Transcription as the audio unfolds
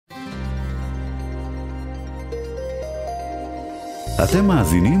אתם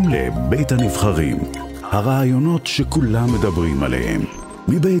מאזינים לבית הנבחרים, הרעיונות שכולם מדברים עליהם,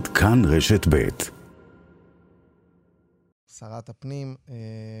 מבית כאן רשת בית. שרת הפנים,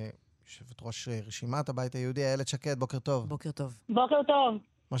 יושבת ראש רשימת הבית היהודי, איילת שקד, בוקר טוב. בוקר טוב. בוקר טוב.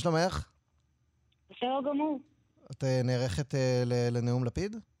 מה שלומך? בסדר גמור. את נערכת לנאום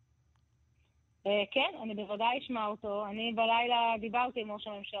לפיד? כן, אני בוודאי אשמע אותו. אני בלילה דיברתי עם ראש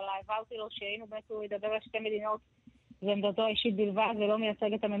הממשלה, הבהרתי לו שאם הוא ידבר על שתי מדינות ועמדתו האישית בלבד, זה לא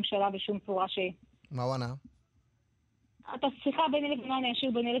מייצג את הממשלה בשום צורה שהיא. מה הוא ענה? את השיחה ביני לבינו אני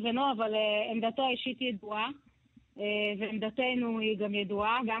אשאיר ביני לבינו, אבל עמדתו האישית ידועה, ועמדתנו היא גם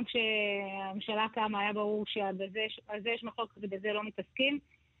ידועה. גם כשהממשלה קמה היה ברור שעל זה יש מחלוקת ובזה לא מתעסקים.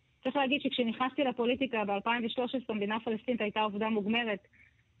 צריך להגיד שכשנכנסתי לפוליטיקה ב-2013, מדינה פלסטינית הייתה עובדה מוגמרת.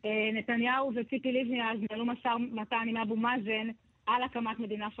 נתניהו וציפי לבני אז נעלו משא ומתן עם אבו מאזן על הקמת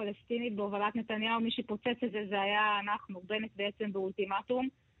מדינה פלסטינית בהובלת נתניהו. מי שפוצץ את זה היה אנחנו, בנט בעצם באולטימטום.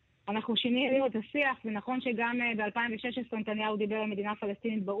 אנחנו שינינו את השיח, ונכון שגם ב-2016 נתניהו דיבר על מדינה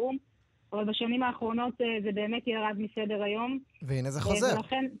פלסטינית באו"ם, אבל בשנים האחרונות זה באמת ירד מסדר היום. והנה זה חוזר.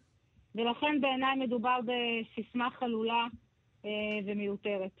 ולכן בעיניי מדובר בסיסמה חלולה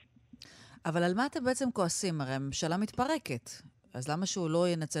ומיותרת. אבל על מה אתם בעצם כועסים? הרי הממשלה מתפרקת. אז למה שהוא לא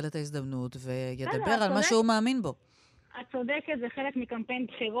ינצל את ההזדמנות וידבר על מה שהוא מאמין בו? את צודקת, זה חלק מקמפיין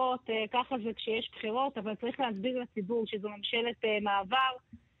בחירות, ככה זה כשיש בחירות, אבל צריך להסביר לציבור שזו ממשלת מעבר,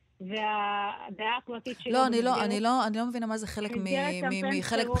 והדעה הפרטית שלו... לא, אני לא מבינה מה זה חלק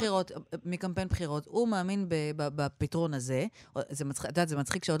מחלק בחירות, מקמפיין בחירות. הוא מאמין בפתרון הזה. זה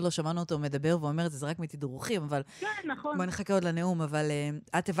מצחיק שעוד לא שמענו אותו מדבר ואומר את זה רק מתדרוכים, אבל... כן, נכון. בוא נחכה עוד לנאום, אבל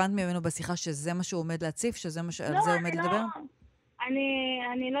את הבנת ממנו בשיחה שזה מה שהוא עומד להציף, שעל זה הוא עומד לדבר?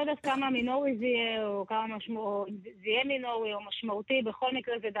 אני לא יודעת כמה מינורי זה יהיה, או כמה זה יהיה מינורי או משמעותי. בכל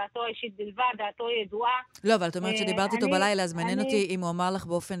מקרה זה דעתו האישית בלבד, דעתו ידועה. לא, אבל את אומרת שדיברת איתו בלילה, אז מעניין אותי אם הוא אמר לך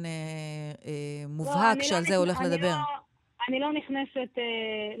באופן מובהק שעל זה הוא הולך לדבר. אני לא נכנסת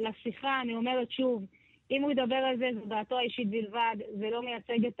לשיחה, אני אומרת שוב, אם הוא ידבר על זה, זו דעתו האישית בלבד, זה לא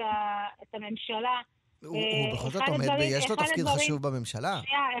מייצג את הממשלה. הוא בכל זאת עומד ויש לו תפקיד חשוב בממשלה.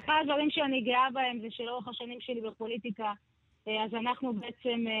 אחד הדברים שאני גאה בהם זה שלאורך השנים שלי בפוליטיקה, אז אנחנו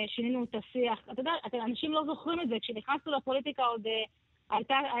בעצם שינינו את השיח. אתה יודע, אנשים לא זוכרים את זה. כשנכנסנו לפוליטיקה עוד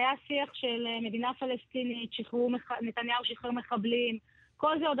היה שיח של מדינה פלסטינית, נתניהו שחרר מחבלים.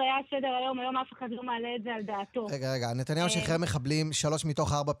 כל זה עוד היה סדר היום אף אחד לא מעלה את זה על דעתו. רגע, נתניהו שחרר מחבלים, 3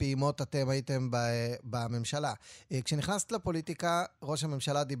 מתוך 4 פעימות אתם הייתם בממשלה. כשנכנסת לפוליטיקה, ראש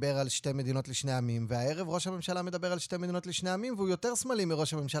הממשלה דיבר על 2 מדינות לשני עמים, והערב ראש הממשלה מדבר על 2 מדינות לשני עמים, והוא יותר שמאלי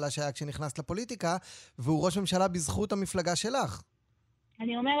מראש הממשלה שהיה כשנכנסת לפוליטיקה, והוא ראש הממשלה בזכות המפלגה שלך.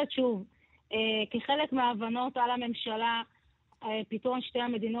 אני אומרת שוב, כחלק מההבנות על הממשלה, פתרון 2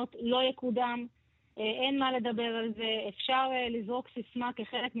 המדינות לא יקודם, אין מה לדבר על זה, אפשר לזרוק סיסמה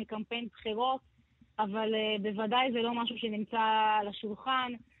כחלק מקמפיין בחירות, אבל בוודאי זה לא משהו שנמצא על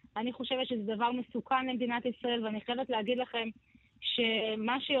השולחן. אני חושבת שזה דבר מסוכן למדינת ישראל, ואני חייבת להגיד לכם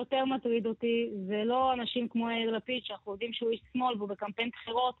שמה שיותר מטריד אותי זה לא אנשים כמו יאיר לפיד, שאנחנו יודעים שהוא איש שמאל והוא בקמפיין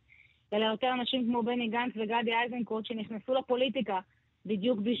בחירות, אלא יותר אנשים כמו בני גנץ וגדי איזנקוט שנכנסו לפוליטיקה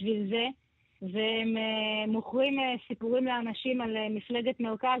בדיוק בשביל זה, והם מוכרים סיפורים לאנשים על מפלגת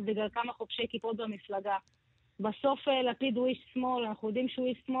מרכז בגלל כמה חובשי כיפות במפלגה. בסוף לפיד הוא איש שמאל, אנחנו יודעים שהוא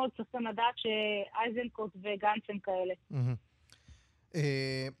איש שמאל, צריך גם לדעת שאייזנקוט וגנץ הם כאלה.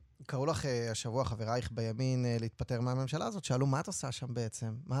 קראו לך השבוע חברייך בימין להתפטר מהממשלה הזאת, שאלו מה את עושה שם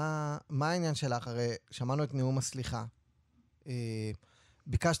בעצם? מה העניין שלך? הרי שמענו את נאום הסליחה.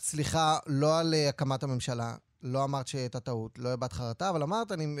 ביקשת סליחה לא על הקמת הממשלה, לא אמרת שהייתה טעות, לא הבאת חרטה, אבל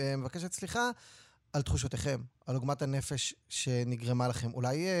אמרת, אני מבקשת סליחה על תחושותיכם, על עוגמת הנפש שנגרמה לכם.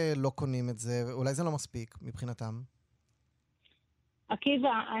 אולי לא קונים את זה, אולי זה לא מספיק מבחינתם?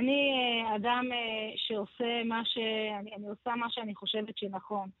 עקיבא, אני אדם שעושה אני עושה מה שאני חושבת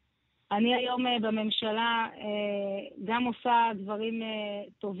שנכון. אני היום בממשלה גם עושה דברים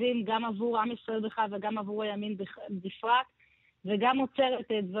טובים, גם עבור עם ישראל בכלל וגם עבור הימין בפרט, וגם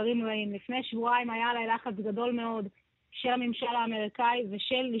עוצרת דברים רעים. לפני שבועיים היה עליי לחץ גדול מאוד של הממשל האמריקאי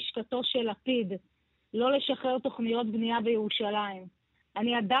ושל לשכתו של לפיד, לא לשחרר תוכניות בנייה בירושלים.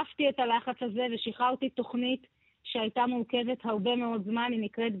 אני עדפתי את הלחץ הזה ושחררתי תוכנית שהייתה מעוכבת הרבה מאוד זמן, היא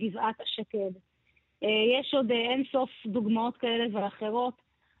נקראת גבעת השקד. יש עוד אין סוף דוגמאות כאלה ואחרות.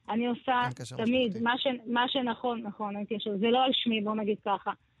 אני עושה תמיד מה שנכון, נכון, זה לא על שמי, בוא נגיד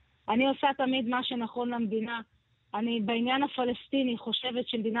ככה. אני עושה תמיד מה שנכון למדינה. אני בעניין הפלסטיני חושבת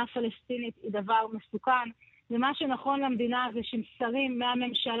שמדינה פלסטינית היא דבר מסוכן, ומה שנכון למדינה זה ששרים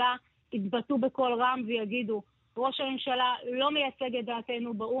מהממשלה יתבטאו בכל רם ויגידו, ראש הממשלה לא מייצג את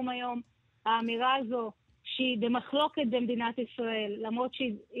דעתנו באו"ם היום. האמירה הזו שהיא במחלוקת במדינת ישראל, למרות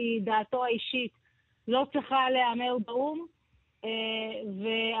שהיא דעתו האישית, לא צריכה להיאמר באום,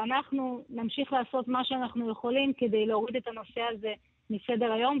 ואנחנו נמשיך לעשות מה שאנחנו יכולים כדי להוריד את הנושא הזה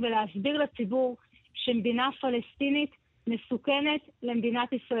מסדר היום, ולהסביר לציבור שמדינה פלסטינית מסוכנת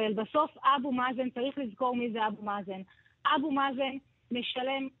למדינת ישראל. בסוף אבו מאזן, צריך לזכור מי זה אבו מאזן. אבו מאזן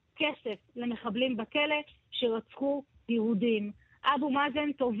משלם כסף למחבלים בכלא שרצחו יהודים. אבו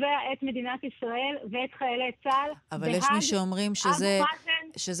מאזן תובע את מדינת ישראל ואת חיילי צה"ל. אבל יש מי שאומרים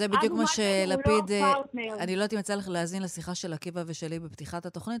שזה בדיוק מה שלפיד... אני לא יודעת אם יצא לך להאזין לשיחה של עקיבא ושלי בפתיחת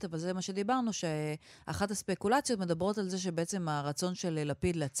התוכנית, אבל זה מה שדיברנו, שאחת הספקולציות מדברות על זה שבעצם הרצון של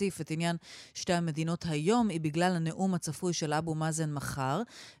לפיד להציף את עניין שתי המדינות היום היא בגלל הנאום הצפוי של אבו מאזן מחר,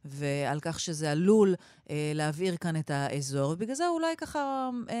 ועל כך שזה עלול להעביר כאן את האזור, ובגלל זה אולי ככה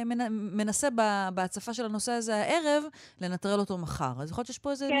מנסה בהצפה של הנושא הזה הערב לנטרל אותו מחר. אז יכול להיות שיש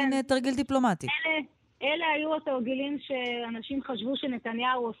פה איזה מין תרגיל דיפלומטי. אלה היו התרגילים שאנשים חשבו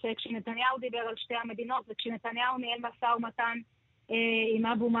שנתניהו עושה, כשנתניהו דיבר על שתי המדינות, וכשנתניהו ניהל משא ומתן עם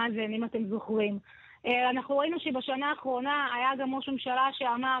אבו מאזן, אם אתם זוכרים. אנחנו ראינו שבשנה האחרונה היה גם ראש ממשלה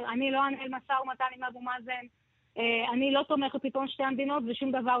שאמר, אני לא אנהל משא ומתן עם אבו מאזן, אני לא תומך בפתרון שתי המדינות,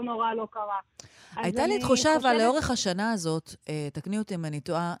 ושום דבר נורא לא קרה. הייתה לי תחושה, אבל לאורך השנה הזאת, תקני אותי אם אני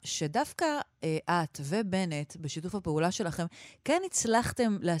טועה, שדווקא את ובנט, בשיתוף הפעולה שלכם, כן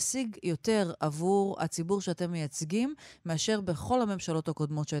הצלחתם להשיג יותר עבור הציבור שאתם מייצגים, מאשר בכל הממשלות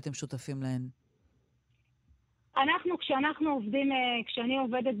הקודמות שהייתם שותפים להן. כשאני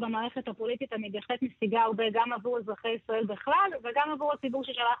עובדת במערכת הפוליטית, אני בהחלט משיגה הרבה גם עבור אזרחי ישראל בכלל, וגם עבור הציבור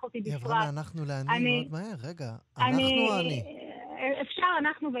ששלח אותי בפרט. יברה, אנחנו לעני מאוד מהר. רגע,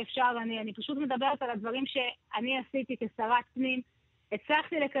 אפשר, אני פשוט מדברת על הדברים שאני עשיתי כשרת פנים.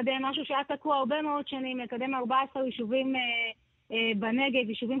 הצלחתי לקדם משהו שהיה תקוע הרבה מאוד שנים, לקדם 14 יישובים בנגב,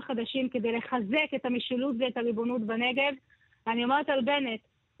 יישובים חדשים, כדי לחזק את המשילות ואת הריבונות בנגב. אני אומרת על בנט,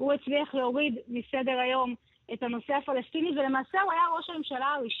 הוא הצליח להוריד מסדר היום את הנושא הפלסטיני, ולמעשה הוא היה ראש הממשלה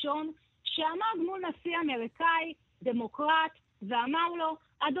הראשון שעמד מול נשיא אמריקאי, דמוקרט, ואמר לו,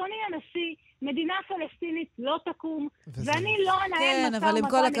 אדוני הנשיא, מדינה פלסטינית לא תקום, ואני לא אנהל כן, משא אבל עם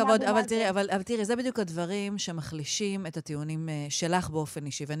כל ומתן הכבוד, אבו מאזן. אבל תראי, זה בדיוק הדברים שמחלישים את הטיעונים שלך באופן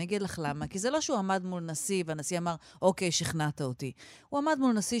אישי, ואני אגיד לך למה, כי זה לא שהוא עמד מול נשיא, והנשיא אמר, אוקיי, שכנעת אותי. הוא עמד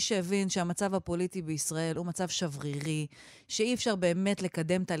מול נשיא שהבין שהמצב הפוליטי בישראל הוא מצב שברירי, שאי אפשר באמת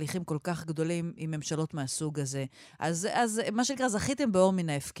לקדם תהליכים כל כך גדולים עם ממשלות מהסוג הזה. אז מה שנקרא, זכיתם באור מן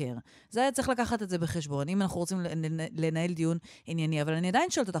ההפקר. זה היה צריך לקחת את זה בחשבון, אם אנחנו רוצים לנהל דיון ענייני, אבל אני עדיין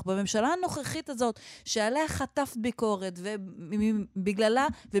שואלת אותך, בממשלה הנוכחית הזאת, שעליה חטפת ביקורת, ובגללה,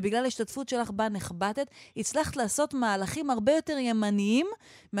 ובגלל ההשתתפות שלך בה נחבטת, הצלחת לעשות מהלכים הרבה יותר ימניים,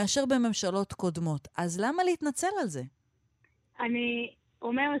 מאשר בממשלות קודמות. אז למה להתנצל על זה? אני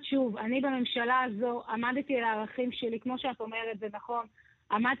אומרת שוב, אני בממשלה הזו עמדתי על הערכים שלי, כמו שאת אומרת, זה נכון,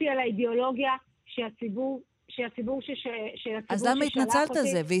 עמדתי על האידיאולוגיה שהציבור אז למה התנצלת על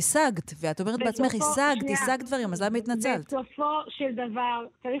זה? והשגת, ואת אומרת בעצמך, השגת דברים, אז למה התנצלת? בסופו של דבר,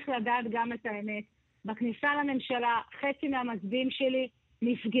 צריך לדעת גם את האמת. בכניסה לממשלה, חצי מהמצביעים שלי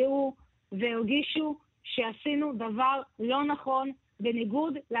נפגעו והרגישו שעשינו דבר לא נכון,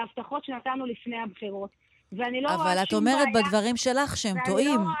 בניגוד להבטחות שנתנו לפני הבחירות. אבל את אומרת בדברים שלך שהם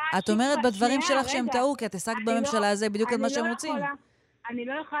טועים. את אומרת בדברים שלך שהם טעו, כי את השגת בממשלה הזה בדיוק את מה שהם רוצים. אני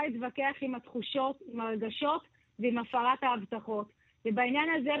לא יכולה להתווכח עם התחושות, עם הרגשות ועם הפרת ההבטחות. ובעניין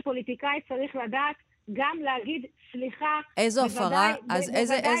הזה פוליטיקאי צריך לדעת גם להגיד סליחה. איזו הפרה? אז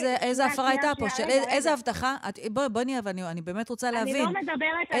איזה הפרה הייתה פה? איזה הבטחה? בואי נהיה, ואני באמת רוצה להבין. אני לא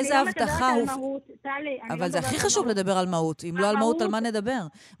מדברת על מהות, טלי. אבל זה הכי חשוב לדבר על מהות. אם לא על מהות, על מה נדבר?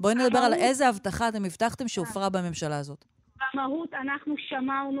 בואי נדבר על איזה הבטחה אתם הבטחתם שהופרה בממשלה הזאת. במהות אנחנו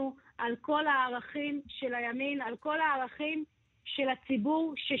שמרנו על כל הערכים של הימין, על כל הערכים של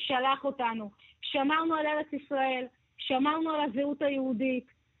הציבור ששלח אותנו. שמרנו על ארץ ישראל, שמרנו על הזהות היהודית,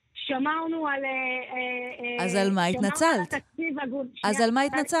 שמרנו על... אז על מה התנצלת? אז על מה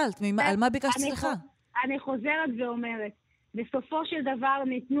התנצלת? על מה ביקשת סליחה? אני חוזרת ואומרת, בסופו של דבר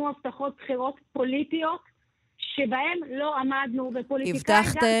ניתנו הבטחות בחירות פוליטיות, שבהם לא עמדנו, ופוליטיקאי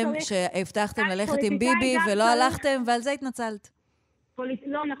הבטחתם ללכת עם ביבי ולא הלכתם, ועל זה התנצלת.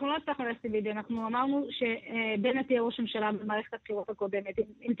 לא, אנחנו לא הבטחנו ללכת עם ביבי, אנחנו אמרנו שבנט תהיה ראש הממשלה במערכת הבחירות הקודמת,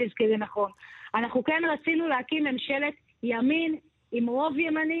 אם תזכרי נכון. אנחנו כן רצינו להקים ממשלת ימין עם רוב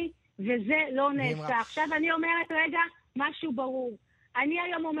ימני, וזה לא נעשה. עכשיו אני אומרת, רגע, משהו ברור. אני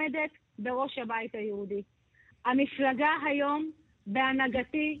היום עומדת בראש הבית היהודי. המפלגה היום,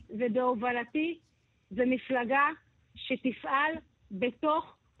 בהנהגתי ובהובלתי, זו מפלגה שתפעל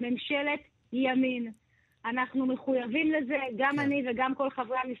בתוך ממשלת ימין. אנחנו מחויבים לזה, גם אני וגם כל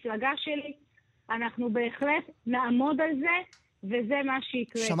חברי המפלגה שלי. אנחנו בהחלט נעמוד על זה, וזה מה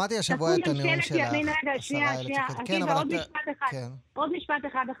שיקרה. שמעתי השבוע את הנאום שלך. שנייה, עוד משפט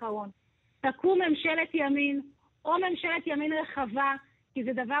אחד אחרון. תקום ממשלת ימין, או ממשלת ימין רחבה, כי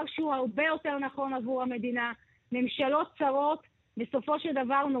זה דבר שהוא הרבה יותר נכון עבור המדינה. ממשלות צרות, בסופו של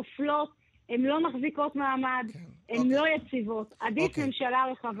דבר נופלות, הן לא מחזיקות מעמד, הן לא יציבות. עדיף ממשלה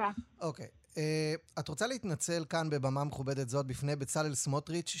רחבה. אוקיי. את רוצה להתנצל כאן בבמה מכובדת זאת בפני בצלאל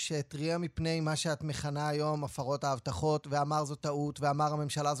סמוטריץ, שהטריע מפני מה שאת מכנה היום הפרות ההבטחות, ואמר זאת טעות, ואמר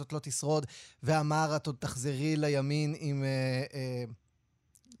הממשלה הזאת לא תשרוד, ואמר את עוד תחזרי לימין אם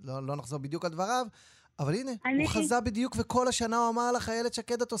לא נחזור בדיוק על דבריו, אבל הנה, הוא חזה בדיוק, וכל השנה הוא אמר לך, איילת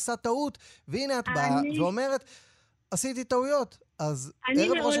שקד, את עושה טעות, והנה את באה ואומרת, עשיתי טעויות, אז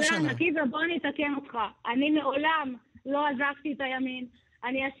ערב ראש השנה. אני מעולם, עקיבא, בוא נתקן אותך, אני מעולם לא עזבתי את הימין,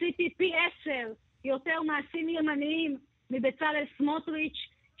 אני עשיתי פי 10 יותר מעשים ימניים מבצלאל סמוטריץ',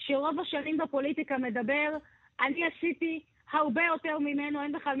 שרוב השנים בפוליטיקה מדבר, אני עשיתי הרבה יותר ממנו,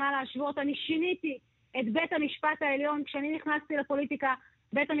 אין בכלל מה להשוות, אני שיניתי את בית המשפט העליון, כשאני נכנסתי לפוליטיקה,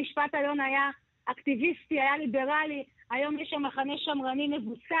 בית המשפט העליון היה אקטיביסטי, היה ליברלי, היום יש שם מחנה שמרני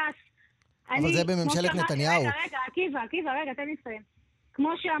מבוסס. אבל זה בממשלת נתניהו. רגע, עקיבא, תן לי לסיים. כמו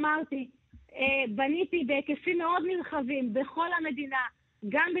שאמרתי, בניתי בהיקפים מאוד נרחבים בכל המדינה,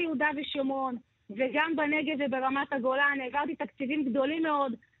 גם ביהודה ושומרון, וגם בנגב וברמת הגולן, העברתי תקציבים גדולים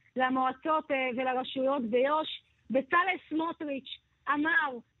מאוד למועצות ולרשויות ביו"ש. בצלאל סמוטריץ'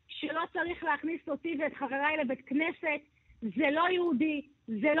 אמר שלא צריך להכניס אותי ואת חבריי לבית כנסת, זה לא יהודי,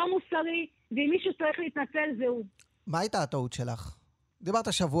 זה לא מוסרי, ואם מישהו צריך להתנצל זהו. מה הייתה הטעות שלך?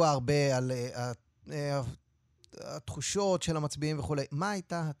 דיברת שבוע הרבה על התחושות של המצביעים וכו'. מה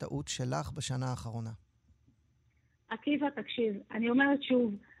הייתה הטעות שלך בשנה האחרונה? עקיבא, תקשיב, אני אומרת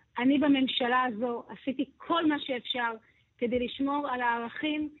שוב, אני בממשלה הזו עשיתי כל מה שאפשר כדי לשמור על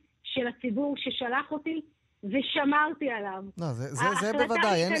הערכים של הציבור ששלח אותי, ושמרתי עליו. לא, זה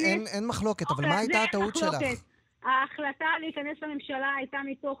בוודאי, אין מחלוקת, אבל מה הייתה הטעות שלך? ההחלטה להיכנס לממשלה הייתה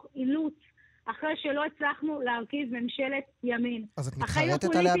מתוך אילוץ, אחרי שלא הצלחנו להרכיב ממשלת ימין. אז את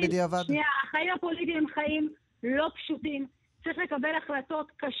מתחרטת עליה בדיעבד? שנייה, החיים הפוליטיים הם חיים לא פשוטים. צריך לקבל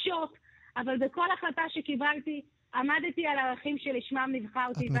החלטות קשות, אבל בכל החלטה שקיבלתי, עמדתי על הערכים שלשמם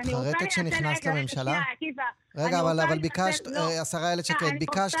נבחרתי. את מתחרטת שנכנסת לממשלה? רגע, אבל ביקשת, השרה איילת שקד,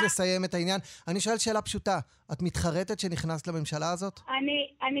 ביקשת לסיים את העניין. אני שואל שאלה פשוטה, את מתחרטת שנכנסת לממשלה הזאת?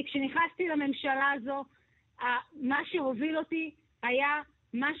 אני כשנכנסתי לממשלה הזו, מה שהוביל אותי היה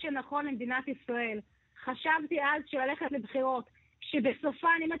מה שנכון למדינת ישראל. חשבתי אז שללכת לבחירות, שבסופן,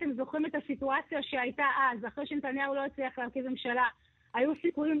 אם אתם זוכרים את הסיטואציה שהייתה אז, אחרי שנתניהו לא הצליח להרכיב ממשלה, היו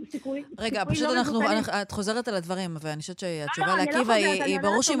סיכויים רגע, פשוט את חוזרת על הדברים, ואני חושבת שהתשובה לעקיבא היא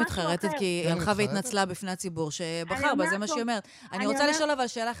ברור שהיא מתחרטת, כי היא הלכה והתנצלה בפני הציבור שבחר בה, זה מה שהיא אומרת. אני רוצה לשאול אבל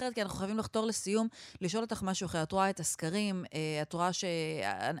שאלה אחרת, כי אנחנו חייבים לחתור לסיום, לשאול אותך משהו אחר. את רואה את הסקרים, את רואה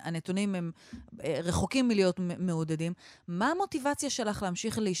שהנתונים הם רחוקים מלהיות מעודדים. מה המוטיבציה שלך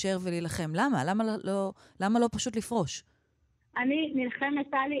להמשיך להישאר ולהילחם? למה לא פשוט לפרוש? אני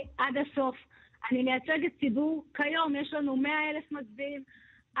נלחמת טלי עד הסוף. אני מייצגת ציבור, כיום יש לנו 100,000 מצביעים,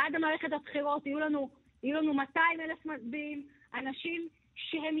 עד המערכת הבחירות יהיו לנו 200,000 מצביעים, אנשים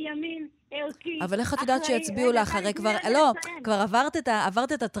שהם ימין, ערכי. אבל איך את יודעת שיצביעו לך? הרי כבר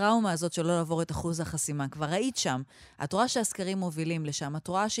עברת את הטראומה הזאת שלא לעבור את אחוז החסימה, כבר ראית שם. את רואה שהסקרים מובילים לשם, את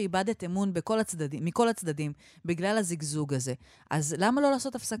רואה שאיבדת אמון מכל הצדדים, בגלל הזגזוג הזה. אז למה לא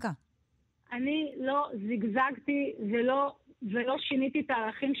לעשות הפסקה? אני לא זגזגתי ולא שיניתי את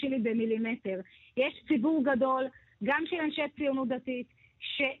הערכים שלי במילימטר. יש ציבור גדול, גם של אנשי ציונות דתית,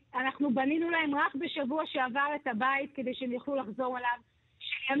 שאנחנו בנינו להם רק בשבוע שעבר את הבית כדי שהם יוכלו לחזור עליו,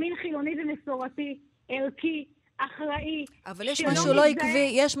 שימין חילוני ומסורתי, ערכי, אחראי. אבל יש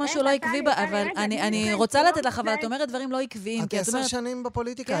משהו לא עקבי, אבל אני רוצה לתת לך, אבל את אומרת דברים לא עקביים. את 10 שנים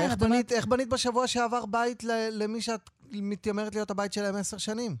בפוליטיקה, איך בנית בשבוע שעבר בית למי שאת מתיימרת להיות הבית שלהם 10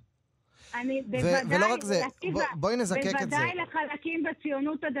 שנים? ולא רק זה, בואי נזקק את זה. בוודאי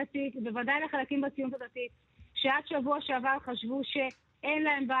לחלקים בציונות הדתית, שעד שבוע שעבר חשבו שאין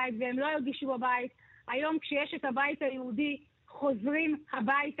להם בית והם לא ירגישו בבית. היום כשיש את הבית היהודי, חוזרים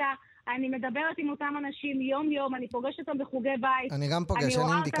הביתה. אני מדברת עם אותם אנשים יום-יום, אני פוגשת אותם בחוגי בית. אני גם פוגש, אין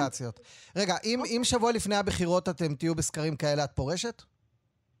אינדיקציות. רגע, אם שבוע לפני הבחירות אתם תהיו בסקרים כאלה, את פורשת?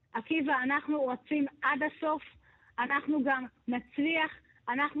 עקיבא, אנחנו רוצים עד הסוף, אנחנו גם נצליח,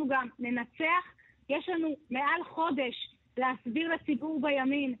 אנחנו גם ננצח. יש לנו מעל חודש להסביר לציבור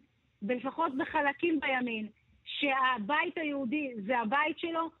בימין, לפחות בחלקים בימין, שהבית היהודי זה הבית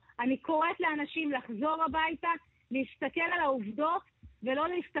שלו. אני קוראת לאנשים לחזור הביתה, להסתכל על העובדות, ולא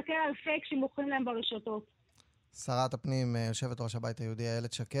להסתכל על פייק שמוכרים להם ברשתות. שרת הפנים, יושבת ראש הבית היהודי,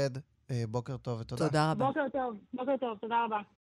 איילת שקד, בוקר טוב ותודה. תודה רבה. בוקר טוב, תודה רבה.